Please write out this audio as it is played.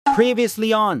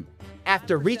Previously on,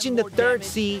 after reaching the third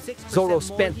sea, Zoro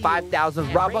spent 5,000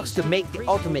 Robux to make the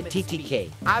ultimate TTK.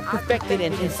 I've perfected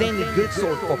an insanely good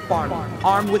sword for farming.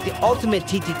 Armed with the ultimate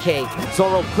TTK,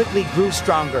 Zoro quickly grew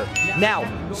stronger. Now,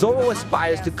 Zoro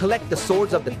aspires to collect the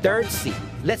swords of the third sea.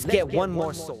 Let's get one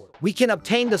more sword. We can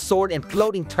obtain the sword in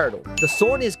Floating Turtle. The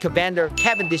sword is Commander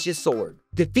Cavendish's sword.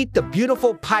 Defeat the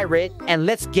beautiful pirate and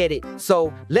let's get it.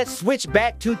 So, let's switch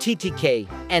back to TTK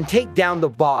and take down the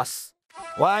boss.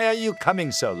 Why are you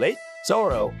coming so late,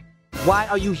 Zoro? Why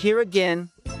are you here again?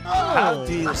 How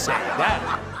do you say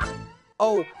that?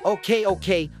 Oh, okay,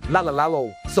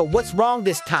 Lululala. So what's wrong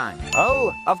this time?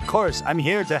 Oh, of course, I'm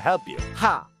here to help you.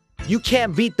 Ha! You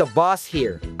can't beat the boss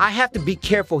here. I have to be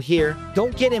careful here.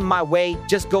 Don't get in my way.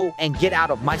 Just go and get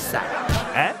out of my sight.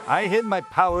 Eh? I hid my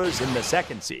powers in the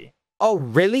second sea. Oh,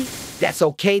 really? That's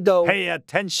okay, though. Pay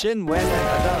attention when an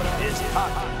adult is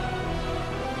talking.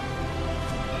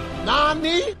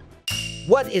 Nani?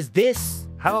 What is this?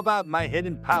 How about my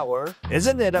hidden power?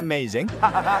 Isn't it amazing?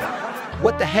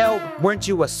 What the hell? Weren't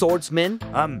you a swordsman?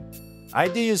 I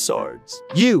do use swords.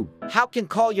 You! How can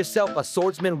call yourself a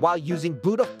swordsman while using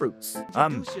Bloxfruits?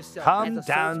 Calm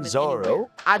down, Zoro.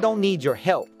 I don't need your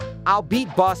help. I'll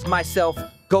beat boss myself.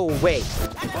 Go away.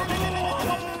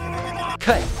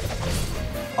 Cut.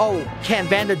 Oh,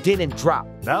 Canvander didn't drop.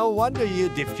 No wonder you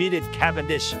defeated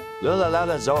Cavendish.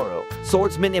 Lululala, Zoro.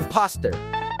 Swordsman imposter.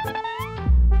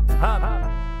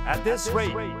 At this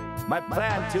rate, my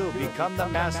plan to become the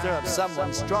master of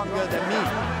someone stronger than me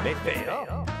may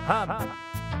fail.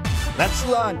 Let's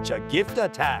launch a gift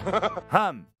attack.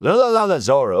 Lululala,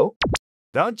 Zoro.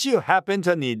 Don't you happen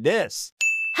to need this?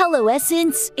 Hello,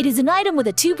 Essence. It is an item with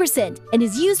a 2% and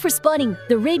is used for spawning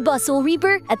the raid boss Soul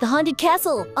Reaper at the Haunted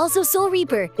Castle. Also, Soul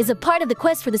Reaper is a part of the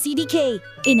quest for the CDK.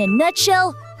 In a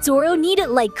nutshell, Zoro need it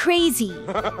like crazy.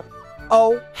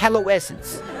 Oh, hello,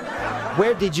 Essence.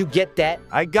 Where did you get that?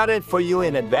 I got it for you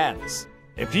in advance.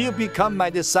 If you become my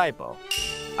disciple,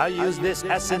 I'll use this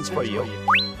essence for you.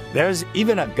 There's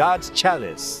even a God's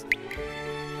chalice.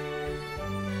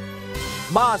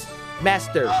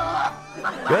 Master.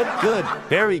 Good,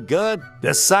 very good.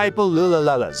 Disciple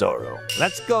Lululala, Zoro.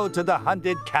 Let's go to the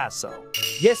Haunted Castle.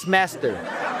 Yes, Master.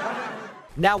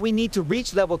 Now we need to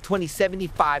reach level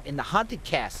 2075 in the Haunted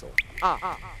Castle.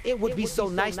 It would be so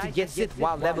nice to get Sith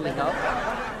while leveling up.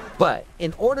 But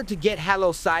in order to get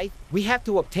Hallow Scythe, we have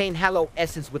to obtain Hallow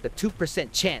Essence with a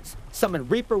 2% chance, summon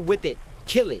Reaper with it,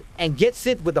 kill it, and get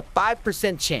Sith with a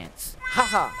 5% chance.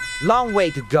 Haha, long way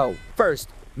to go. First,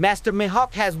 Master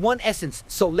Mihawk has one essence,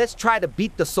 so let's try to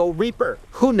beat the Soul Reaper.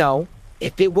 Who knows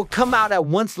if it will come out at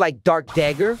once like Dark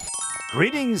Dagger?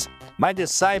 Greetings, my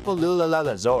disciple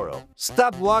Lululala, Zoro.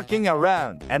 Stop walking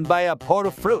around and buy a pot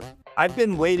of fruit. I've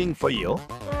been waiting for you.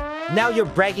 Now you're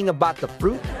bragging about the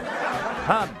fruit?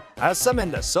 I'll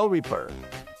summon the Soul Reaper.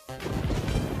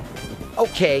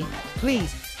 Okay,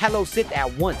 please, hello Sith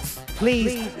at once.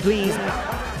 Please.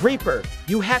 Reaper,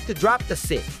 you have to drop the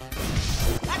Sith.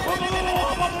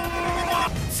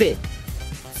 Sith.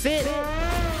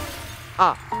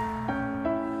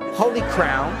 Holy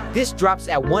Crown, this drops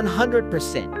at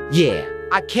 100%. Yeah,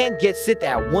 I can't get Sith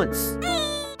at once.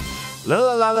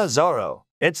 Lululala, Zoro,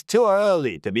 it's too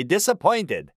early to be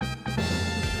disappointed.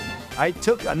 I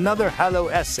took another Hallow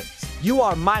Essence. You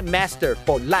are my master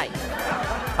for life.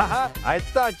 I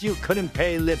thought you couldn't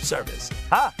pay lip service.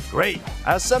 Great.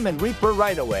 I'll summon Reaper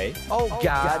right away. Oh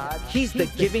God, he's the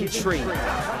giving tree.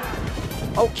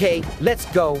 Okay, let's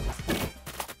go.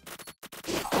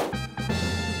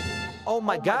 Oh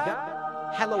my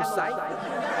God, Hallow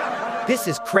Scythe. This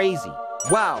is crazy.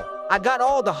 Wow, I got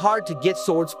all the hard to get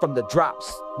swords from the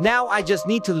drops. Now I just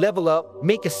need to level up,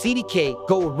 make a CDK,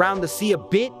 go around the sea a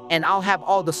bit, and I'll have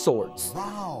all the swords.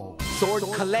 Wow. Sword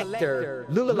collector,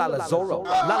 Lululala Zoro,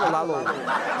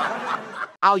 Lululala.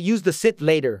 I'll use the Sith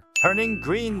later. Turning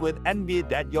green with envy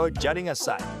that you're jutting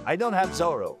aside. I don't have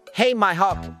Zoro. Hey, my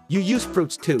hawk, you use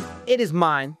fruits too. It is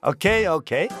mine.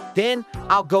 Okay. Then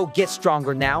I'll go get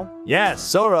stronger now. Yes,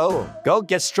 Zoro, go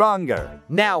get stronger.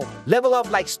 Now, level up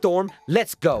like Storm.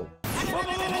 Let's go.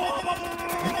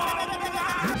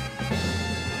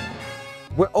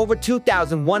 We're over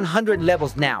 2,100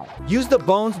 levels now. Use the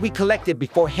bones we collected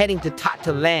before heading to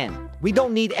Tata Land. We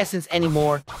don't need essence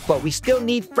anymore, but we still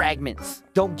need fragments.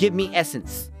 Don't give me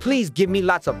essence. Please give me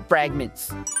lots of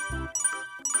fragments.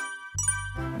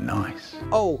 Nice.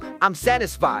 Oh, I'm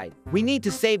satisfied. We need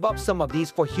to save up some of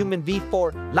these for human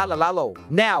V4. Lululala.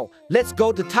 Now, let's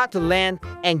go to Tata Land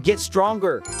and get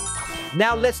stronger.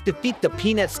 Now let's defeat the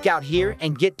Peanut Scout here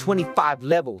and get 25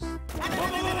 levels.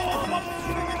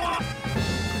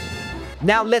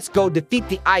 Now let's go defeat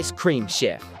the Ice Cream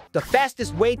Chef. The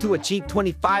fastest way to achieve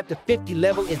 25 to 50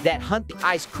 level is that hunt the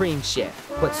ice cream chef.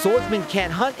 But Swordsman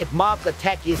can't hunt if mob's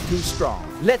attack is too strong.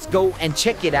 Let's go and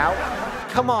check it out.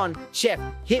 Come on, chef,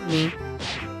 hit me.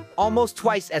 Almost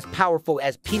twice as powerful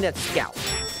as Peanut Scout.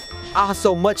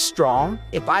 So much strong.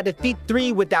 If I defeat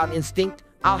 3 without instinct,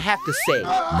 I'll have to say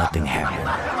Nothing happened.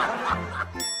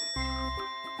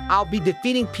 I'll be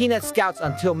defeating Peanut Scouts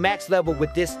until max level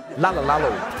with this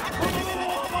Lululala.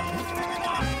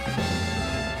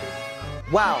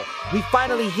 Wow, we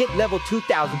finally hit level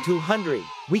 2200.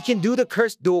 We can do the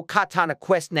Cursed Dual Katana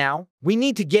quest now. We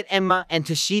need to get Emma and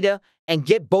Toshida and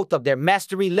get both of their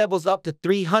mastery levels up to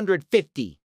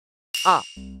 350.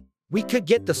 We could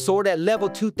get the sword at level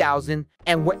 2000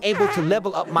 and we're able to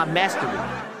level up my mastery.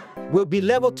 We'll be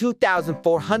level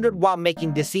 2400 while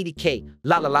making the CDK,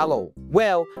 Lululala.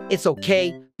 Well, it's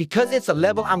okay, because it's a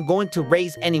level I'm going to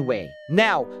raise anyway.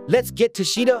 Now, let's get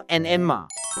Toshida and Emma.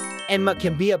 Emma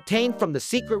can be obtained from the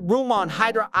secret room on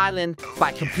Hydra Island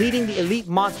by completing the Elite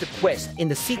Monster quest in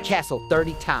the Sea Castle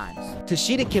 30 times.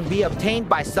 Toshida can be obtained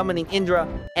by summoning Indra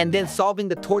and then solving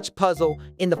the torch puzzle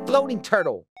in the floating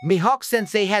turtle.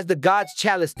 Mihawk-sensei has the God's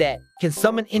Chalice that can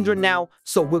summon Indra now,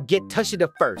 so we'll get Toshida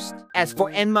first. As for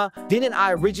Emma, didn't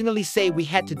I originally say we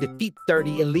had to defeat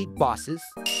 30 elite bosses?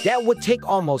 That would take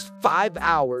almost 5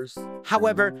 hours.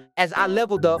 However, as I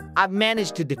leveled up, I've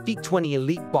managed to defeat 20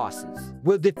 elite bosses.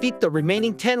 We'll defeat the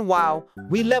remaining 10 while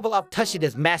we level up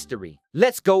Toshida's mastery.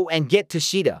 Let's go and get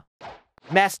Toshida.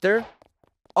 Master?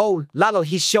 Oh, Lalo,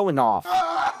 he's showing off.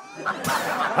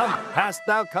 Hast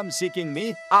thou come seeking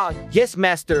me? Yes,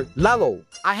 Master. Lalo,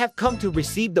 I have come to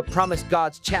receive the promised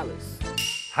God's Chalice.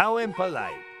 How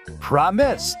impolite.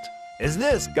 Promised? Is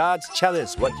this God's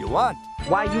Chalice what you want?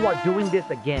 Why you are doing this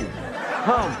again?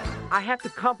 I have to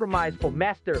compromise for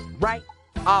Master, right?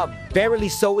 Verily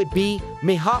so it be,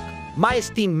 Mihawk, my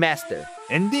esteemed Master.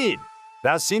 Indeed.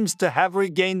 Thou seemst to have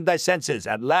regained thy senses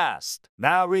at last.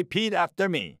 Now repeat after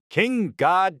me. King,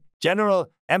 God, General,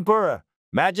 Emperor,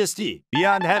 Majesty,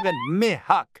 beyond heaven,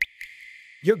 Mihawk.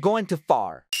 You're going too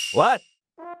far. What?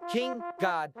 King,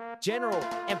 God, General,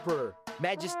 Emperor,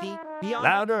 Majesty, beyond...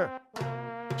 Louder.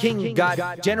 King,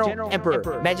 God, General,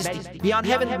 Emperor, Majesty, beyond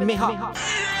heaven, Mihawk.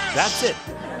 That's it.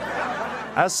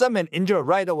 I'll summon Indra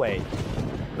right away.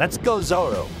 Let's go,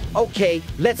 Zoro. Okay,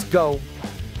 let's go.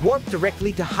 Warp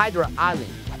directly to Hydra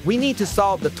Island. We need to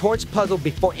solve the torch puzzle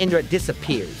before Indra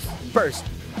disappears. First,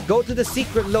 go to the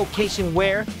secret location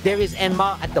where there is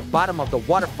Enma at the bottom of the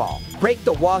waterfall. Break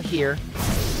the wall here.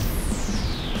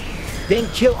 Then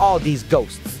kill all these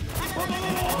ghosts.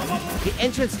 The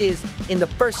entrance is in the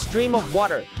first stream of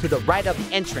water to the right of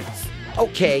the entrance.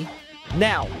 Okay,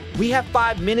 now we have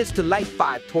 5 minutes to light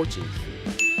 5 torches.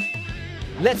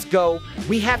 Let's go.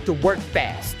 We have to work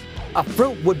fast. A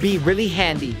fruit would be really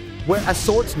handy. We're a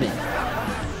swordsman.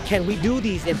 Can we do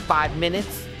these in 5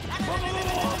 minutes?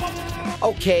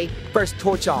 Okay, first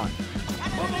torch on.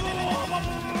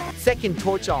 Second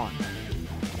torch on.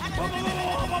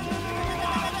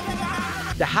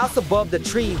 The house above the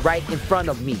tree right in front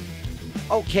of me.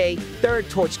 Okay, third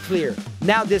torch clear.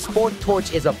 Now this fourth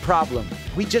torch is a problem.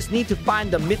 We just need to find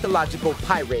the mythological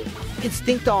pirate.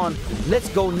 Instinct on. Let's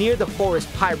go near the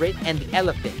forest pirate and the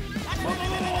elephant.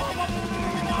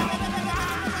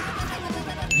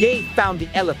 Yay, found the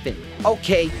elephant.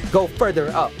 Okay, go further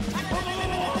up.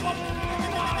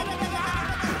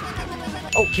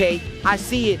 Okay, I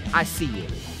see it, I see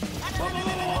it.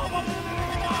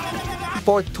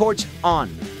 Fourth torch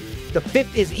on. The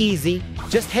fifth is easy.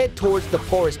 Just head towards the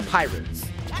forest pirates.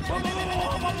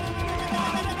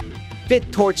 Fifth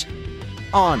torch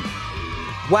on.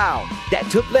 Wow, that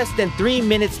took less than 3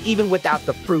 minutes even without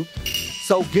the fruit.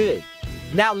 So good.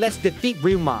 Now let's defeat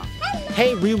Ryuma.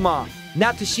 Hey Ryuma,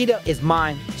 now Toshida is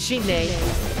mine. Shine.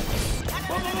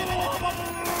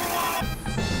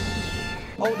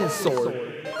 Odin's sword.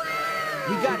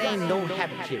 We got aim no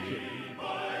havoc here.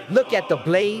 Look at the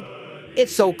blade.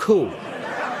 It's so cool.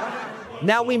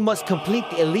 Now we must complete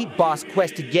the elite boss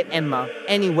quest to get Enma.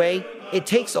 Anyway, it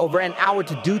takes over an hour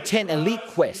to do 10 elite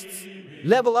quests.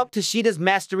 Level up Toshida's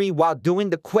mastery while doing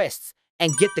the quests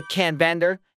and get the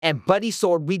Kanvander and Buddy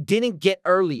Sword we didn't get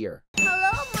earlier.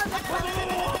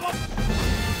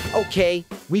 Okay,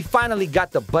 we finally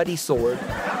got the Buddy Sword.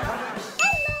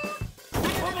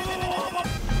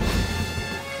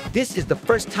 This is the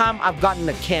first time I've gotten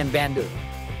a Kanvander.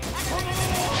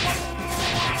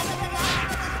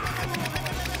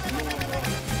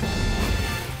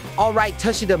 Alright,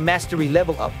 Toshida mastery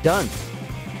level up done.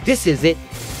 This is it.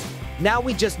 Now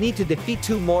we just need to defeat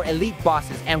 2 more elite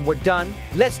bosses and we're done.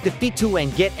 Let's defeat 2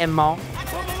 and get Enma.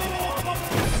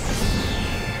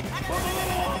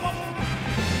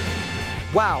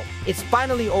 Wow, it's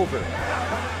finally over.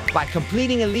 By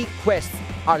completing elite quests,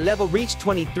 our level reached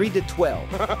 23 to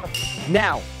 12.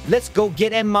 Now, let's go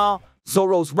get Enma,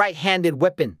 Zoro's right-handed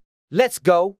weapon. Let's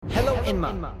go. Hello,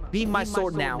 Enma. Be my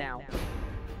sword now.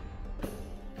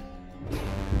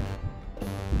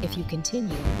 If you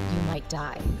continue, you might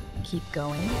die. Keep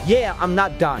going. Yeah, I'm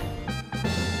not done.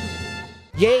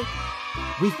 Yay!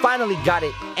 We finally got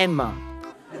it, Enma.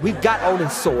 We've got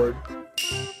Odin's sword.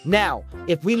 Now,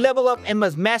 if we level up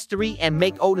Enma's mastery and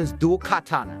make Odin's dual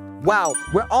katana. Wow,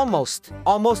 we're almost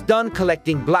done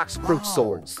collecting Bloxfruit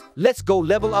swords. Let's go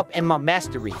level up Enma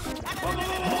mastery.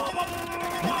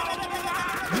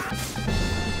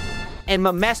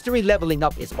 Enma mastery leveling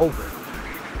up is over.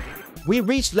 We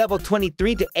reached level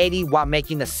 23 to 80 while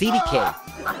making the CDK.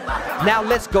 Now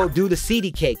let's go do the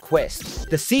CDK quest.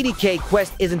 The CDK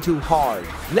quest isn't too hard.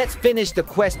 Let's finish the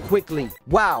quest quickly.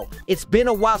 Wow, it's been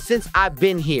a while since I've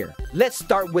been here. Let's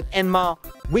start with Enma,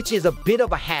 which is a bit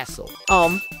of a hassle.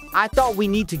 I thought we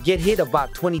need to get hit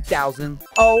about 20,000.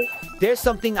 Oh, there's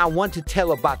something I want to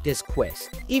tell about this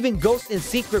quest. Even ghosts in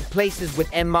secret places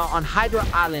with Enma on Hydra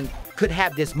Island could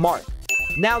have this mark.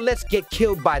 Now let's get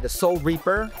killed by the Soul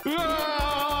Reaper.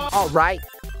 Alright.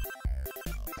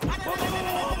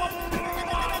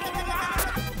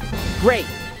 Great,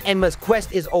 Enma's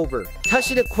quest is over.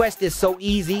 Tushita quest is so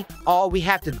easy, all we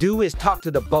have to do is talk to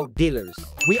the boat dealers.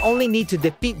 We only need to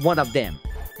defeat one of them.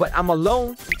 But I'm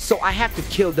alone, so I have to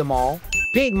kill them all.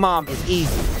 Big Mom is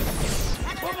easy.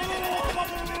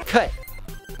 Cut.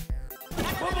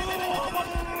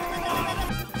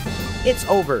 It's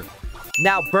over.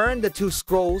 Now burn the 2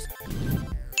 scrolls.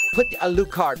 Put the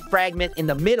Alucard fragment in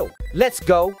the middle. Let's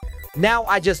go. Now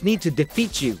I just need to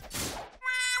defeat you.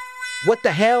 What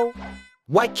the hell?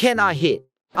 Why can't I hit?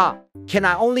 Can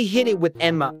I only hit it with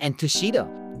Enma and Tushita?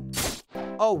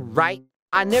 Oh, right.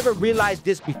 I never realized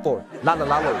this before.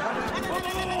 Lululala.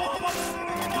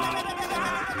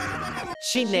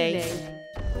 Shine.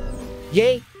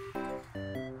 Yay.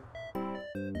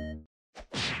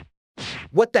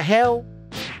 What the hell?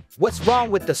 What's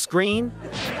wrong with the screen?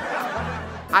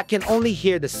 I can only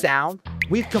hear the sound.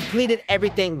 We've completed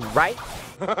everything, right?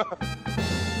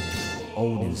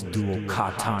 Odin's dual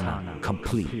katana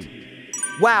complete.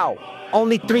 Wow,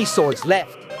 only 3 swords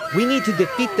left. We need to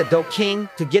defeat the Do King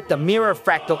to get the mirror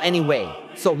fractal anyway.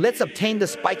 So let's obtain the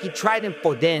spiky trident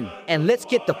for then. And let's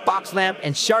get the fox lamp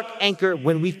and shark anchor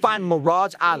when we find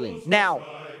Mirage Island. Now,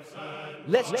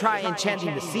 let's try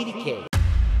enchanting the CDK.